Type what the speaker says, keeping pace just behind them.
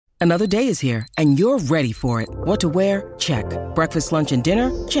Another day is here, and you're ready for it. What to wear? Check. Breakfast, lunch, and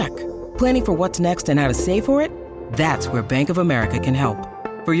dinner? Check. Planning for what's next and how to save for it? That's where Bank of America can help.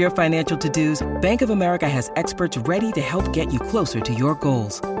 For your financial to-dos, Bank of America has experts ready to help get you closer to your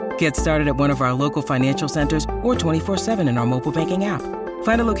goals. Get started at one of our local financial centers or 24/7 in our mobile banking app.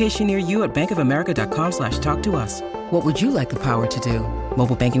 Find a location near you at bankofamerica.com/talktous. What would you like the power to do?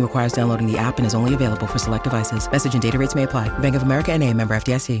 Mobile banking requires downloading the app and is only available for select devices. Message and data rates may apply. Bank of America N.A., member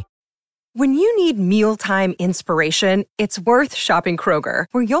FDIC. When you need mealtime inspiration, it's worth shopping Kroger,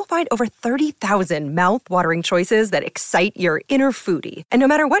 where you'll find over 30,000 mouth-watering choices that excite your inner foodie. And no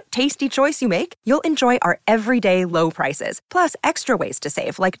matter what tasty choice you make, you'll enjoy our everyday low prices, plus extra ways to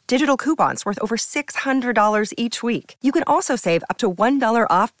save, like digital coupons worth over $600 each week. You can also save up to $1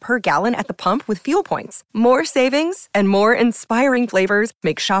 off per gallon at the pump with fuel points. More savings and more inspiring flavors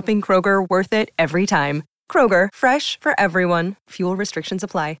make shopping Kroger worth it every time. Kroger, fresh for everyone. Fuel restrictions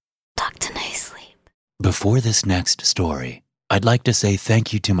apply. Talk to Nice Sleep. Before this next story, I'd like to say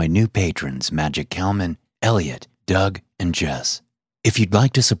thank you to my new patrons, Magic Kalman, Elliot, Doug, and Jess. If you'd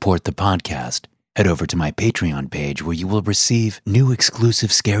like to support the podcast, head over to my Patreon page where you will receive new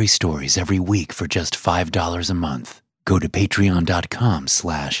exclusive scary stories every week for just $5 a month. Go to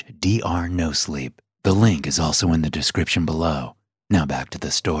patreon.com/drnosleep. The link is also in the description below. Now back to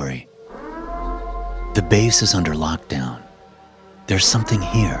the story. The base is under lockdown. There's something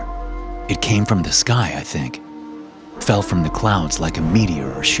here. It came from the sky, I think. Fell from the clouds like a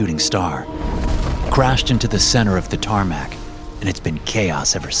meteor or shooting star. Crashed into the center of the tarmac, and it's been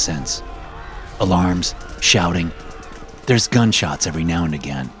chaos ever since. Alarms, shouting. There's gunshots every now and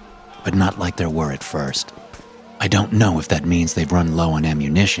again, but not like there were at first. I don't know if that means they've run low on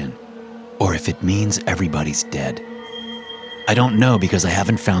ammunition, or if it means everybody's dead. I don't know because I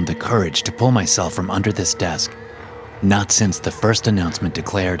haven't found the courage to pull myself from under this desk. Not since the first announcement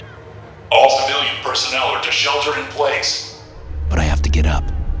declared, "All civilian personnel are to shelter in place." But I have to get up.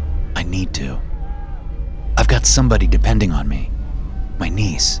 I need to. I've got somebody depending on me. My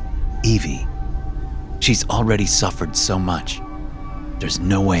niece, Evie. She's already suffered so much. There's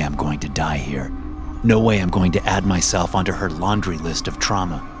no way I'm going to die here. No way I'm going to add myself onto her laundry list of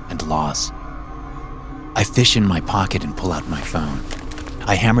trauma and loss. I fish in my pocket and pull out my phone.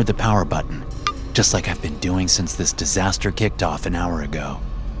 I hammer the power button, just like I've been doing since this disaster kicked off an hour ago.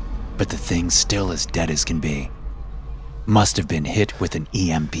 But the thing's still as dead as can be. Must have been hit with an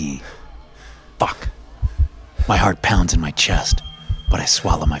EMP. Fuck. My heart pounds in my chest, but I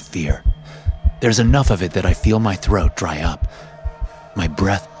swallow my fear. There's enough of it that I feel my throat dry up. My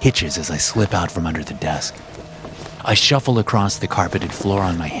breath hitches as I slip out from under the desk. I shuffle across the carpeted floor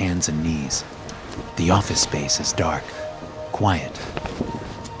on my hands and knees. The office space is dark, quiet.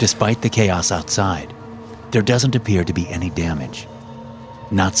 Despite the chaos outside, there doesn't appear to be any damage.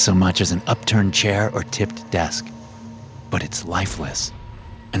 Not so much as an upturned chair or tipped desk, but it's lifeless.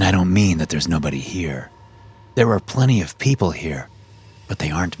 And I don't mean that there's nobody here. There are plenty of people here, but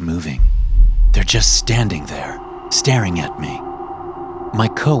they aren't moving. They're just standing there, staring at me. My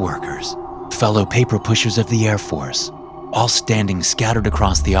coworkers, fellow paper pushers of the Air Force, all standing scattered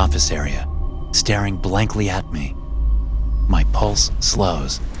across the office area, staring blankly at me. My pulse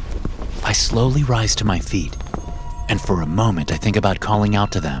slows. I slowly rise to my feet, and for a moment I think about calling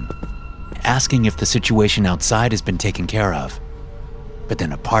out to them, asking if the situation outside has been taken care of. But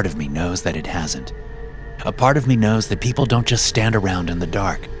then a part of me knows that it hasn't. A part of me knows that people don't just stand around in the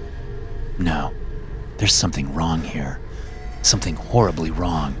dark. No, there's something wrong here. Something horribly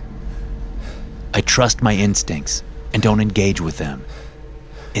wrong. I trust my instincts and don't engage with them.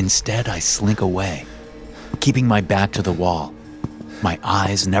 Instead, I slink away, keeping my back to the wall, my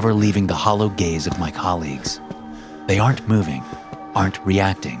eyes never leaving the hollow gaze of my colleagues. They aren't moving, aren't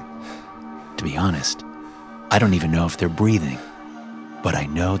reacting. To be honest, I don't even know if they're breathing, but I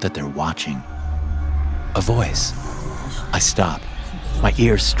know that they're watching. A voice. I stop, my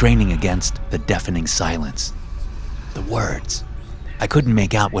ears straining against the deafening silence. The words. I couldn't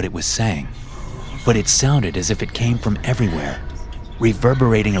make out what it was saying, but it sounded as if it came from everywhere,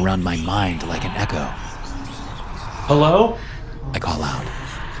 reverberating around my mind like an echo. "Hello?" I call out.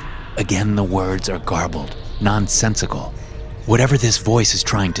 Again, the words are garbled, nonsensical. Whatever this voice is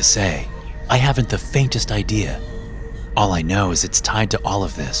trying to say, I haven't the faintest idea. All I know is it's tied to all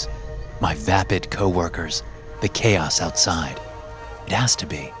of this. My vapid coworkers, the chaos outside. It has to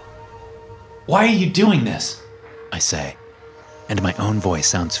be. "Why are you doing this?" I say, and my own voice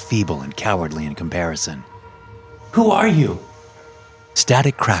sounds feeble and cowardly in comparison. "Who are you?"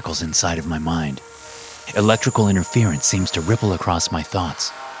 Static crackles inside of my mind. Electrical interference seems to ripple across my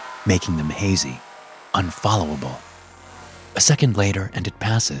thoughts, making them hazy, unfollowable. A second later, and it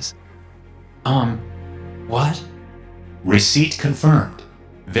passes. What? Receipt confirmed.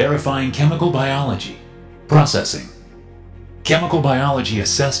 Verifying chemical biology. Processing. Chemical biology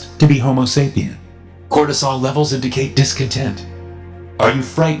assessed to be Homo sapien. Cortisol levels indicate discontent. Are you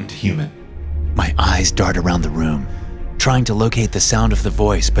frightened, human? My eyes dart around the room, trying to locate the sound of the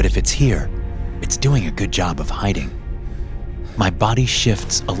voice, but if it's here, it's doing a good job of hiding. My body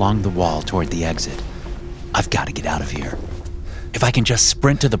shifts along the wall toward the exit. I've got to get out of here. If I can just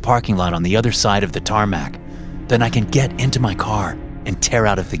sprint to the parking lot on the other side of the tarmac, then I can get into my car and tear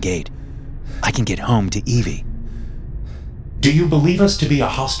out of the gate. I can get home to Evie. Do you believe us to be a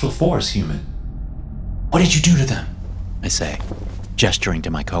hostile force, human? What did you do to them? I say, gesturing to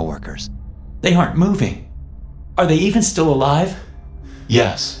my coworkers. They aren't moving. Are they even still alive?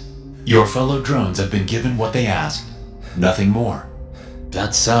 Yes. Your fellow drones have been given what they asked. Nothing more.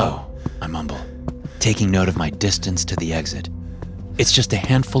 That's so, I mumble, taking note of my distance to the exit. It's just a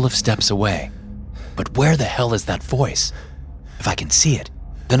handful of steps away. But where the hell is that voice? If I can see it,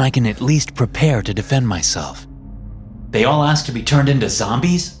 then I can at least prepare to defend myself. They all asked to be turned into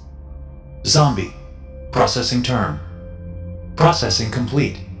zombies? Zombie. Processing term. Processing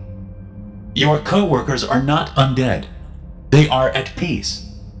complete. Your co-workers are not undead. They are at peace.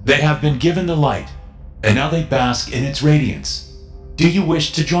 They have been given the light, and now they bask in its radiance. Do you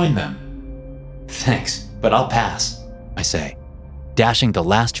wish to join them? Thanks, but I'll pass, I say, dashing the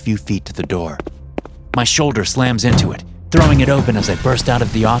last few feet to the door. My shoulder slams into it, throwing it open as I burst out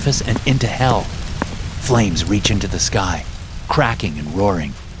of the office and into hell. Flames reach into the sky, cracking and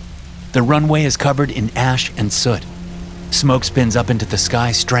roaring. The runway is covered in ash and soot. Smoke spins up into the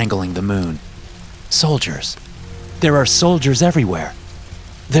sky, strangling the moon. Soldiers. There are soldiers everywhere.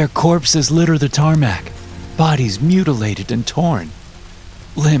 Their corpses litter the tarmac, bodies mutilated and torn.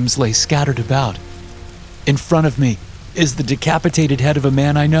 Limbs lay scattered about. In front of me is the decapitated head of a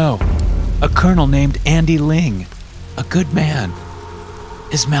man I know, a colonel named Andy Ling, a good man.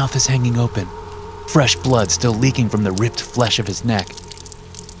 His mouth is hanging open, fresh blood still leaking from the ripped flesh of his neck.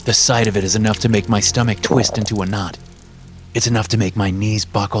 The sight of it is enough to make my stomach twist into a knot. It's enough to make my knees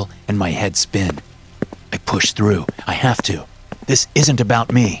buckle and my head spin. I push through. I have to. This isn't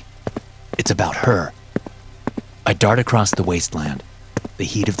about me. It's about her. I dart across the wasteland, the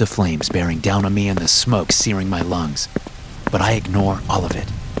heat of the flames bearing down on me and the smoke searing my lungs. But I ignore all of it.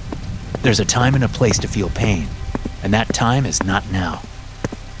 There's a time and a place to feel pain, and that time is not now.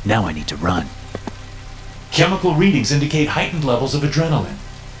 Now I need to run. Chemical readings indicate heightened levels of adrenaline.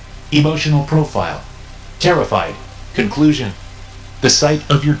 Emotional profile. Terrified. Conclusion. The sight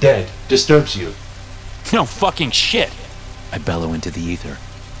of your dead disturbs you. No fucking shit, I bellow into the ether.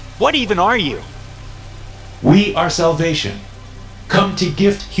 What even are you? We are salvation. Come to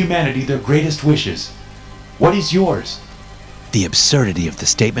gift humanity their greatest wishes. What is yours? The absurdity of the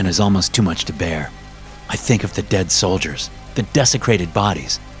statement is almost too much to bear. I think of the dead soldiers, the desecrated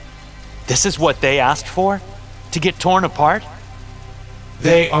bodies. This is what they asked for? To get torn apart?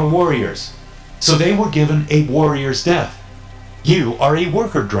 They are warriors, so they were given a warrior's death. You are a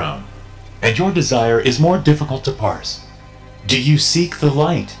worker drone, and your desire is more difficult to parse. Do you seek the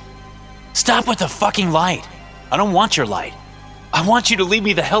light? Stop with the fucking light. I don't want your light. I want you to leave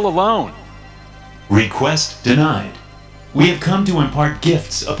me the hell alone. Request denied. We have come to impart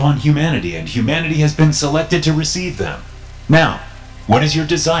gifts upon humanity, and humanity has been selected to receive them. Now, what is your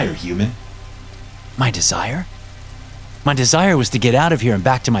desire, human? My desire? My desire was to get out of here and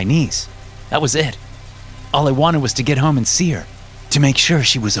back to my niece. That was it. All I wanted was to get home and see her, to make sure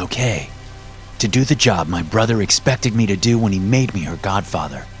she was okay, to do the job my brother expected me to do when he made me her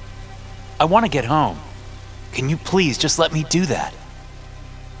godfather. I want to get home. Can you please just let me do that?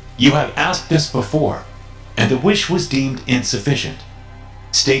 You have asked this before, and the wish was deemed insufficient.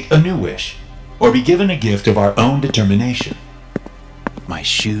 State a new wish, or be given a gift of our own determination. My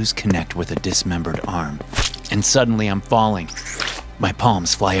shoes connect with a dismembered arm, and suddenly I'm falling. My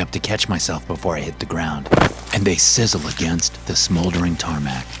palms fly up to catch myself before I hit the ground, and they sizzle against the smoldering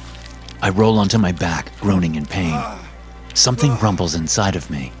tarmac. I roll onto my back, groaning in pain. Something rumbles inside of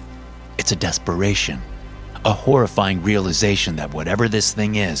me. It's a desperation, a horrifying realization that whatever this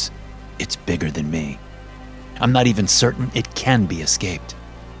thing is, it's bigger than me. I'm not even certain it can be escaped.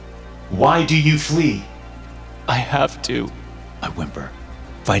 Why do you flee? I have to, I whimper,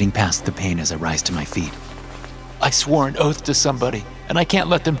 fighting past the pain as I rise to my feet. I swore an oath to somebody, and I can't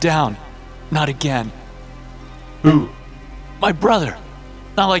let them down. Not again. Who? My brother.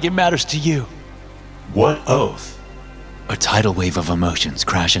 Not like it matters to you. What oath? A tidal wave of emotions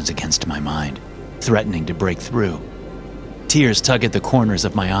crashes against my mind, threatening to break through. Tears tug at the corners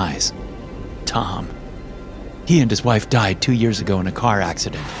of my eyes. Tom. He and his wife died 2 years ago in a car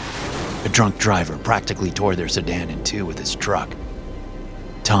accident. A drunk driver practically tore their sedan in two with his truck.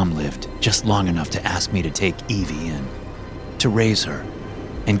 Tom lived just long enough to ask me to take Evie in, to raise her,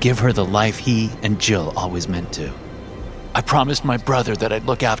 and give her the life he and Jill always meant to. I promised my brother that I'd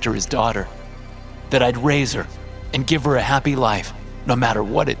look after his daughter, that I'd raise her and give her a happy life, no matter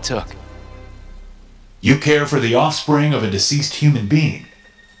what it took. You care for the offspring of a deceased human being.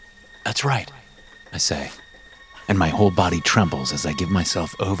 That's right, I say, and my whole body trembles as I give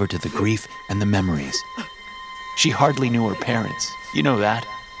myself over to the grief and the memories. She hardly knew her parents, you know that.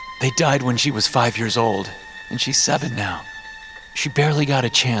 They died when she was 5 years old, and she's 7 now. She barely got a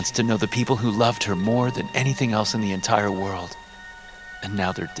chance to know the people who loved her more than anything else in the entire world. And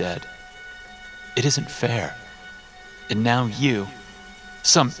now they're dead. It isn't fair. And now you,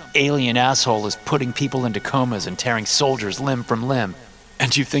 some alien asshole, is putting people into comas and tearing soldiers limb from limb.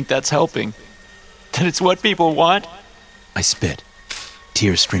 And you think that's helping? That it's what people want? I spit,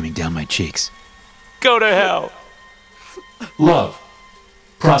 tears streaming down my cheeks. Go to hell! Love.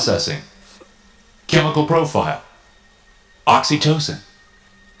 Processing. Chemical profile. Oxytocin.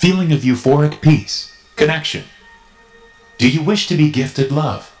 Feeling of euphoric peace. Connection. Do you wish to be gifted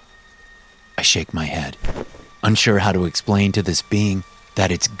love? I shake my head, unsure how to explain to this being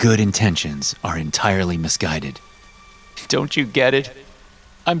that its good intentions are entirely misguided. Don't you get it?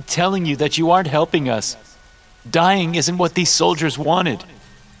 I'm telling you that you aren't helping us. Dying isn't what these soldiers wanted.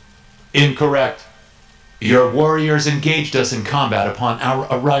 Incorrect. Your warriors engaged us in combat upon our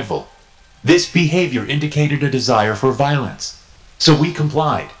arrival. This behavior indicated a desire for violence, so we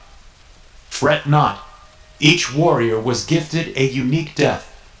complied. Fret not. Each warrior was gifted a unique death.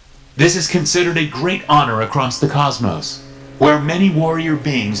 This is considered a great honor across the cosmos, where many warrior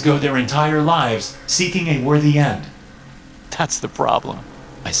beings go their entire lives seeking a worthy end. That's the problem,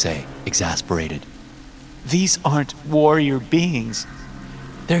 I say, exasperated. These aren't warrior beings.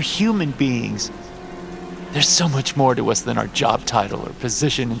 They're human beings. There's so much more to us than our job title or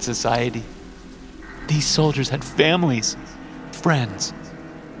position in society. These soldiers had families, friends.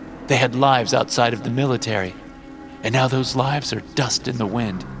 They had lives outside of the military, and now those lives are dust in the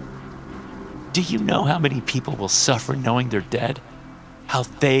wind. Do you know how many people will suffer knowing they're dead? How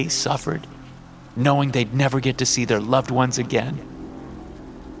they suffered, knowing they'd never get to see their loved ones again?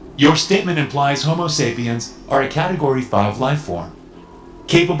 Your statement implies Homo sapiens are a Category 5 life form,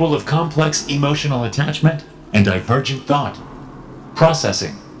 capable of complex emotional attachment and divergent thought.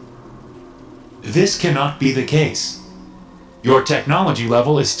 Processing. This cannot be the case. Your technology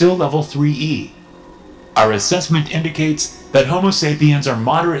level is still level 3E. Our assessment indicates that Homo sapiens are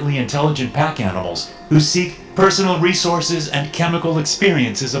moderately intelligent pack animals who seek personal resources and chemical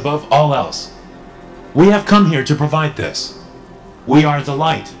experiences above all else. We have come here to provide this. We are the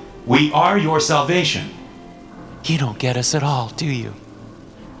light. We are your salvation. You don't get us at all, do you?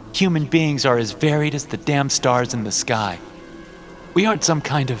 Human beings are as varied as the damn stars in the sky. We aren't some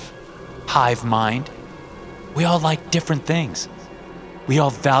kind of hive mind. We all like different things. We all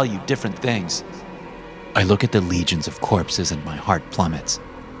value different things. I look at the legions of corpses and my heart plummets.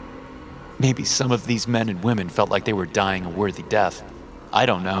 Maybe some of these men and women felt like they were dying a worthy death. I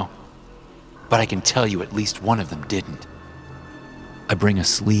don't know. But I can tell you at least one of them didn't. I bring a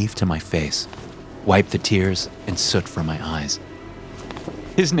sleeve to my face, wipe the tears and soot from my eyes.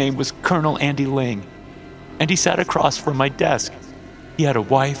 His name was Colonel Andy Ling, and he sat across from my desk. He had a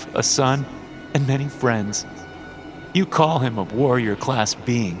wife, a son, and many friends. You call him a warrior-class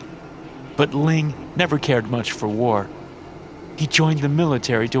being, but Ling never cared much for war. He joined the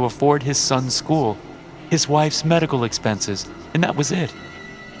military to afford his son's school, his wife's medical expenses, and that was it.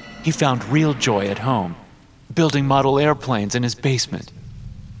 He found real joy at home, building model airplanes in his basement.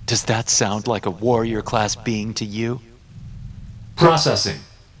 Does that sound like a warrior-class being to you? Processing.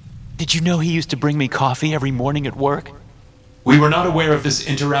 Did you know he used to bring me coffee every morning at work? We were not aware of this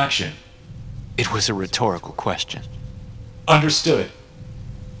interaction. It was a rhetorical question. Understood.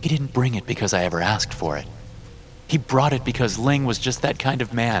 He didn't bring it because I ever asked for it. He brought it because Ling was just that kind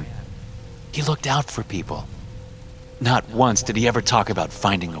of man. He looked out for people. Not once did he ever talk about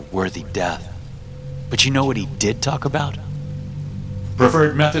finding a worthy death. But you know what he did talk about?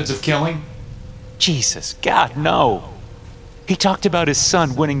 Preferred methods of killing? Jesus, God, no. He talked about his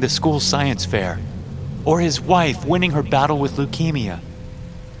son winning the school science fair, or his wife winning her battle with leukemia.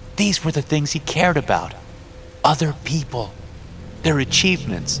 These were the things he cared about. Other people, their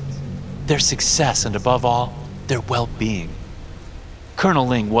achievements, their success, and above all, their well-being. Colonel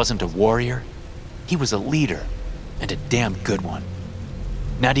Ling wasn't a warrior. He was a leader, and a damn good one.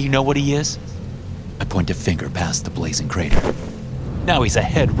 Now do you know what he is? I point a finger past the blazing crater. Now he's a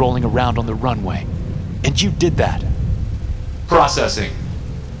head rolling around on the runway. And you did that. Processing.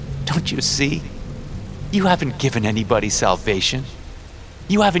 Don't you see? You haven't given anybody salvation.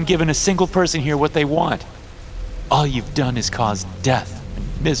 You haven't given a single person here what they want. All you've done is cause death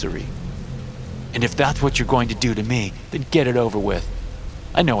and misery. And if that's what you're going to do to me, then get it over with.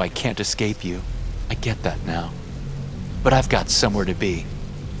 I know I can't escape you. I get that now. But I've got somewhere to be.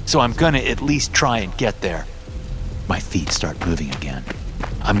 So I'm gonna at least try and get there. My feet start moving again.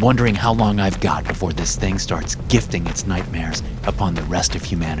 I'm wondering how long I've got before this thing starts gifting its nightmares upon the rest of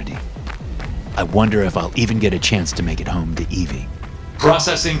humanity. I wonder if I'll even get a chance to make it home to Evie.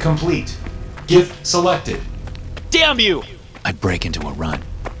 Processing complete. Gift selected. Damn you! I break into a run.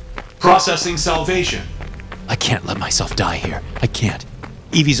 Processing salvation. I can't let myself die here. I can't.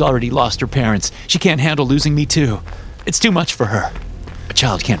 Evie's already lost her parents. She can't handle losing me too. It's too much for her. A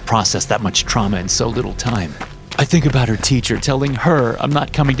child can't process that much trauma in so little time. I think about her teacher telling her I'm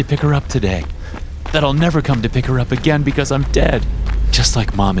not coming to pick her up today. That I'll never come to pick her up again because I'm dead. Just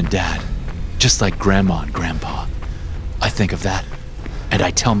like Mom and Dad. Just like Grandma and Grandpa. I think of that, and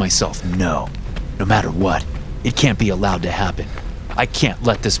I tell myself no matter what. It can't be allowed to happen. I can't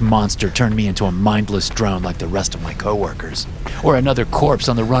let this monster turn me into a mindless drone like the rest of my coworkers, or another corpse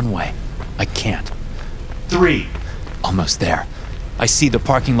on the runway. I can't. 3. Almost there. I see the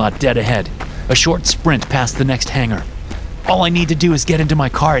parking lot dead ahead, a short sprint past the next hangar. All I need to do is get into my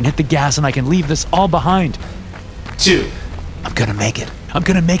car and hit the gas and I can leave this all behind. 2. I'm gonna make it. I'm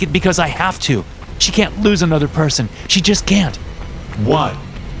gonna make it because I have to. She can't lose another person. She just can't. 1.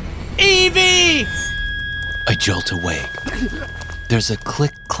 Evie! I jolt awake. There's a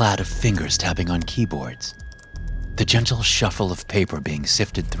click-clack of fingers tapping on keyboards. The gentle shuffle of paper being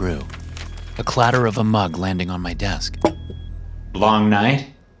sifted through. A clatter of a mug landing on my desk. Long night?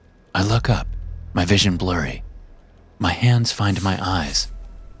 I look up, my vision blurry. My hands find my eyes,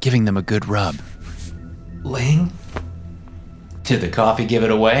 giving them a good rub. Ling? Did the coffee give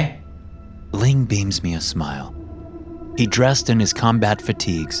it away? Ling beams me a smile. He dressed in his combat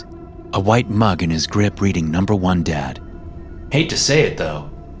fatigues, a white mug in his grip reading #1 Dad. Hate to say it though,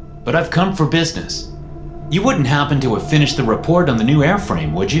 but I've come for business. You wouldn't happen to have finished the report on the new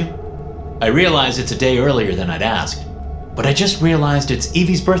airframe, would you? I realize it's a day earlier than I'd asked, but I just realized it's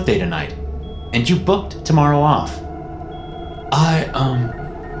Evie's birthday tonight, and you booked tomorrow off.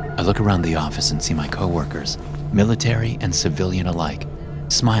 I look around the office and see my coworkers, military and civilian alike,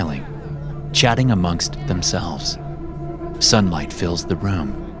 smiling, chatting amongst themselves. Sunlight fills the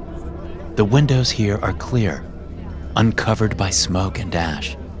room. The windows here are clear, uncovered by smoke and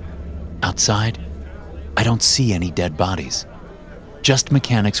ash. Outside, I don't see any dead bodies. Just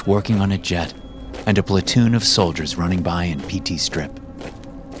mechanics working on a jet and a platoon of soldiers running by in PT strip.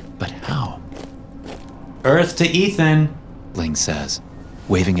 But how? Earth to Ethan, Ling says,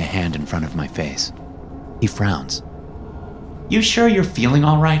 waving a hand in front of my face. He frowns. You sure you're feeling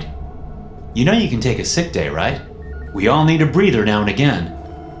all right? You know you can take a sick day, right? We all need a breather now and again.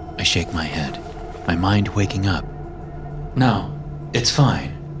 I shake my head, my mind waking up. No, it's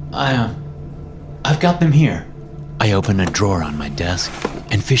fine. I've got them here. I open a drawer on my desk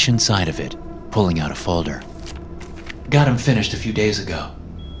and fish inside of it, pulling out a folder. Got them finished a few days ago.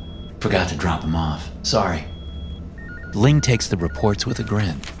 Forgot to drop them off. Sorry. Ling takes the reports with a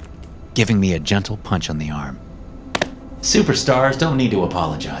grin, giving me a gentle punch on the arm. Superstars don't need to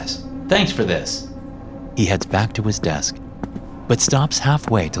apologize. Thanks for this. He heads back to his desk, but stops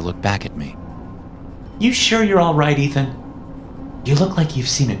halfway to look back at me. You sure you're all right, Ethan? You look like you've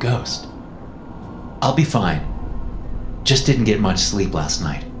seen a ghost. I'll be fine. Just didn't get much sleep last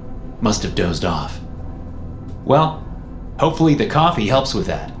night. Must have dozed off. Well, hopefully the coffee helps with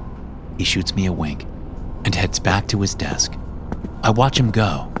that. He shoots me a wink and heads back to his desk. I watch him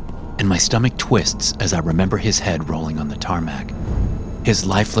go, and my stomach twists as I remember his head rolling on the tarmac, his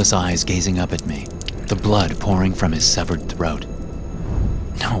lifeless eyes gazing up at me, the blood pouring from his severed throat.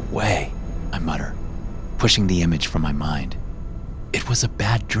 No way, I mutter, pushing the image from my mind. It was a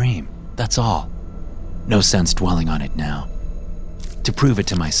bad dream, that's all. No sense dwelling on it now. To prove it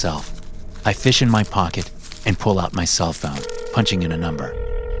to myself, I fish in my pocket and pull out my cell phone, punching in a number.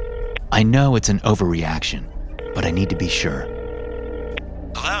 I know it's an overreaction, but I need to be sure.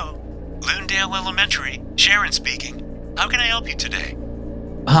 Hello? Loondale Elementary, Sharon speaking. How can I help you today?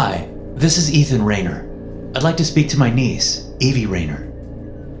 Hi, this is Ethan Rayner. I'd like to speak to my niece, Evie Rayner.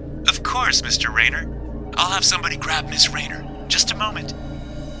 Of course, Mr. Rayner. I'll have somebody grab Miss Rayner. Just a moment.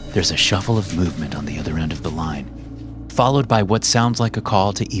 There's a shuffle of movement on the other end of the line, followed by what sounds like a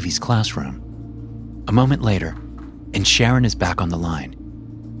call to Evie's classroom. A moment later, and Sharon is back on the line.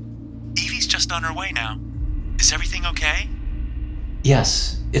 Evie's just on her way now. Is everything okay?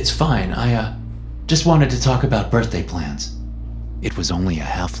 Yes, it's fine. Just wanted to talk about birthday plans. It was only a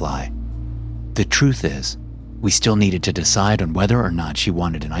half-lie. The truth is, we still needed to decide on whether or not she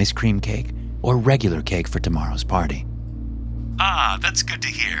wanted an ice cream cake or regular cake for tomorrow's party. Ah, that's good to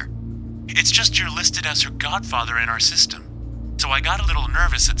hear. It's just you're listed as her godfather in our system. So I got a little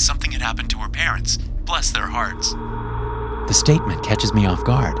nervous that something had happened to her parents. Bless their hearts. The statement catches me off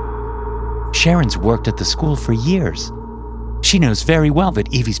guard. Sharon's worked at the school for years. She knows very well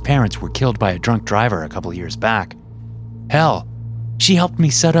that Evie's parents were killed by a drunk driver a couple years back. Hell, she helped me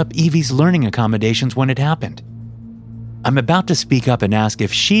set up Evie's learning accommodations when it happened. I'm about to speak up and ask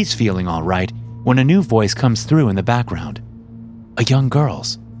if she's feeling all right when a new voice comes through in the background. A young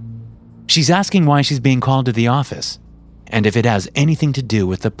girl's. She's asking why she's being called to the office, and if it has anything to do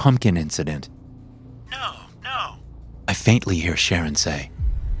with the pumpkin incident. No. I faintly hear Sharon say,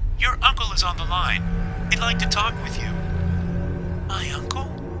 Your uncle is on the line. He'd like to talk with you. My uncle?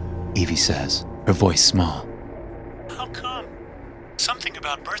 Evie says, her voice small. How come? Something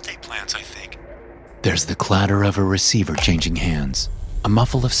about birthday plans, I think. There's the clatter of a receiver changing hands, a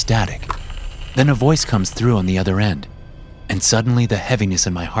muffle of static. Then a voice comes through on the other end, and suddenly the heaviness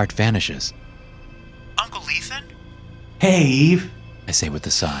in my heart vanishes. Uncle Ethan? Hey, Eve, I say with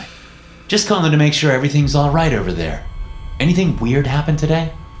a sigh. Just calling to make sure everything's all right over there. Anything weird happen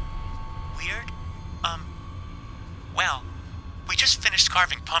today? Weird? Well, we just finished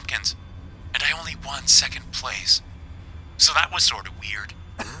carving pumpkins, and I only won second place. So that was sort of weird.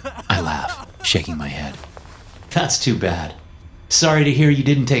 I laugh, shaking my head. That's too bad. Sorry to hear you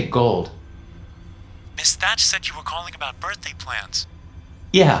didn't take gold. Miss Thatch said you were calling about birthday plans.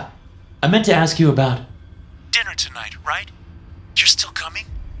 Yeah, I meant to ask you about... Dinner tonight, right? You're still coming?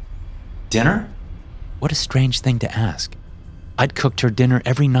 Dinner? What a strange thing to ask. I'd cooked her dinner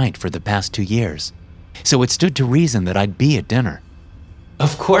every night for the past 2 years, so it stood to reason that I'd be at dinner.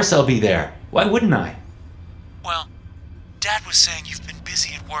 Of course I'll be there. Why wouldn't I? Well, Dad was saying you've been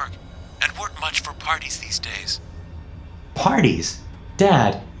busy at work and weren't much for parties these days. Parties?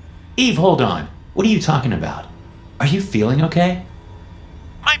 Dad? Eve, hold on. What are you talking about? Are you feeling okay?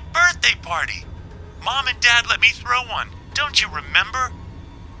 My birthday party! Mom and Dad let me throw one. Don't you remember?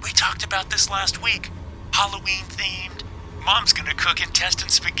 We talked about this last week. Halloween themed. Mom's gonna cook intestine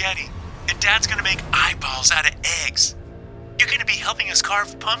spaghetti, and Dad's gonna make eyeballs out of eggs. You're gonna be helping us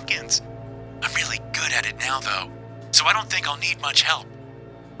carve pumpkins. I'm really good at it now, though, so I don't think I'll need much help.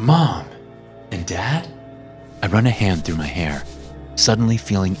 Mom and Dad? I run a hand through my hair, suddenly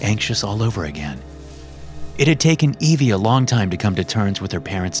feeling anxious all over again. It had taken Evie a long time to come to terms with her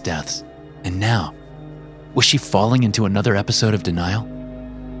parents' deaths, and now, was she falling into another episode of denial?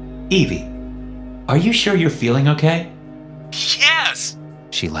 Evie, are you sure you're feeling okay? Yes!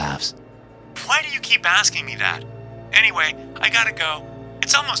 She laughs. Why do you keep asking me that? Anyway, I gotta go.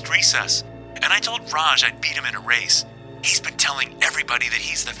 It's almost recess, and I told Raj I'd beat him in a race. He's been telling everybody that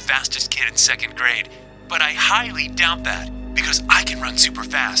he's the fastest kid in 2nd grade, but I highly doubt that because I can run super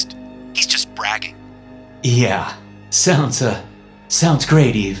fast. He's just bragging. Yeah, sounds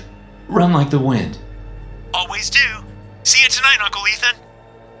great, Eve. Run like the wind. Always do. See you tonight, Uncle Ethan.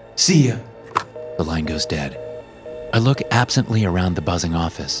 See ya. The line goes dead. I look absently around the buzzing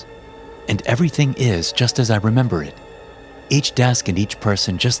office, and everything is just as I remember it. Each desk and each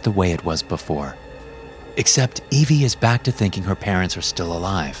person just the way it was before. Except Evie is back to thinking her parents are still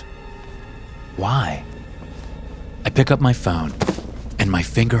alive. Why? I pick up my phone, and my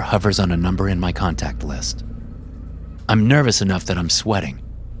finger hovers on a number in my contact list. I'm nervous enough that I'm sweating,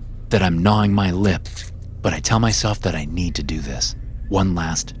 that I'm gnawing my lip, but I tell myself that I need to do this one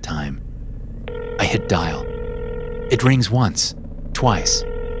last time. I hit dial. It rings once, twice.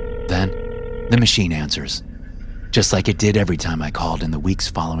 Then, the machine answers, just like it did every time I called in the weeks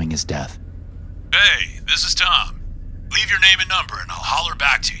following his death. Hey, this is Tom. Leave your name and number and I'll holler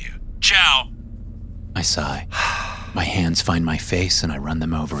back to you. Ciao. I sigh. My hands find my face and I run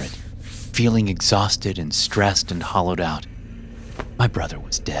them over it, feeling exhausted and stressed and hollowed out. My brother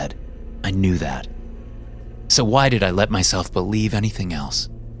was dead. I knew that. So why did I let myself believe anything else?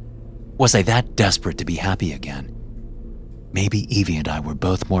 Was I that desperate to be happy again? Maybe Evie and I were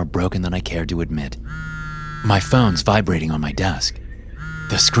both more broken than I cared to admit. My phone's vibrating on my desk.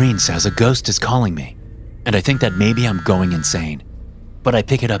 The screen says a ghost is calling me, and I think that maybe I'm going insane, but I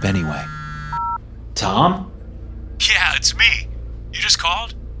pick it up anyway. Tom? Yeah, it's me. You just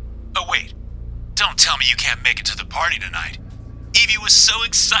called? Oh, wait. Don't tell me you can't make it to the party tonight. Evie was so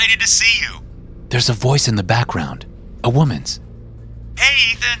excited to see you. There's a voice in the background, a woman's.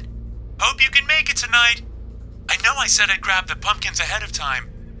 Hey, Ethan. Hope you can make it tonight. I know I said I'd grab the pumpkins ahead of time,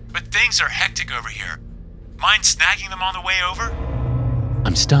 but things are hectic over here. Mind snagging them on the way over?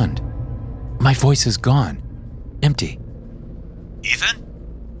 I'm stunned. My voice is gone. Empty. Ethan?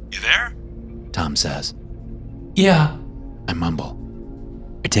 You there? Tom says. Yeah. I mumble.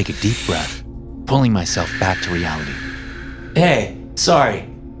 I take a deep breath, pulling myself back to reality. Hey, sorry.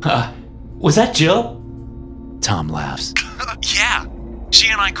 Was that Jill? Tom laughs. Yeah. She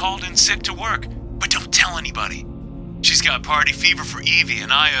and I called in sick to work, but don't tell anybody. She's got party fever for Evie,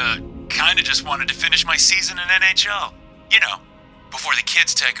 and I, kinda just wanted to finish my season in NHL. You know, before the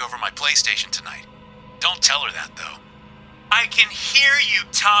kids take over my PlayStation tonight. Don't tell her that, though. I can hear you,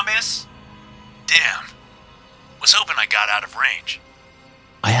 Thomas. Damn. Was hoping I got out of range.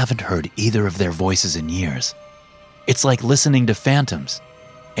 I haven't heard either of their voices in years. It's like listening to phantoms,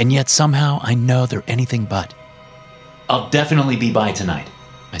 and yet somehow I know they're anything but. I'll definitely be by tonight,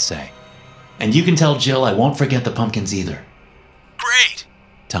 I say. and you can tell Jill I won't forget the pumpkins either. Great.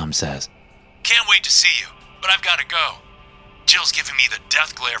 Tom says. Can't wait to see you, but I've got to go. Jill's giving me the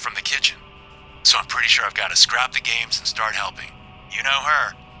death glare from the kitchen, so I'm pretty sure I've got to scrap the games and start helping. You know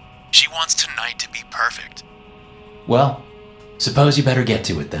her. She wants tonight to be perfect. Well, suppose you better get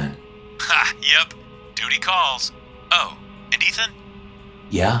to it then. Ha, yep. Duty calls. Oh, and Ethan?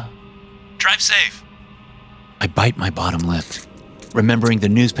 Yeah? Drive safe. I bite my bottom lip, remembering the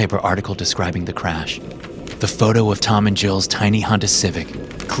newspaper article describing the crash. The photo of Tom and Jill's tiny Honda Civic,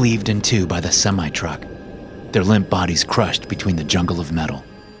 cleaved in two by the semi-truck, their limp bodies crushed between the jungle of metal.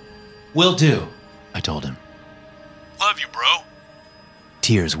 Will do, I told him. Love you, bro.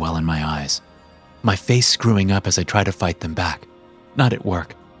 Tears well in my eyes, my face screwing up as I try to fight them back. Not at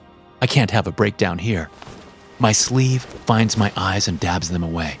work. I can't have a breakdown here. My sleeve finds my eyes and dabs them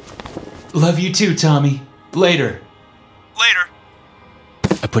away. Love you too, Tommy. Later. Later.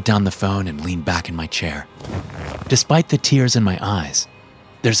 I put down the phone and lean back in my chair. Despite the tears in my eyes,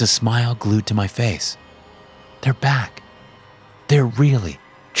 there's a smile glued to my face. They're back. They're really,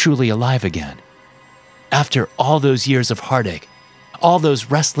 truly alive again. After all those years of heartache, all those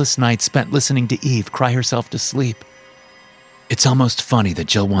restless nights spent listening to Eve cry herself to sleep. It's almost funny that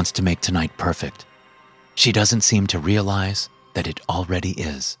Jill wants to make tonight perfect. She doesn't seem to realize that it already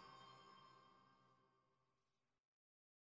is.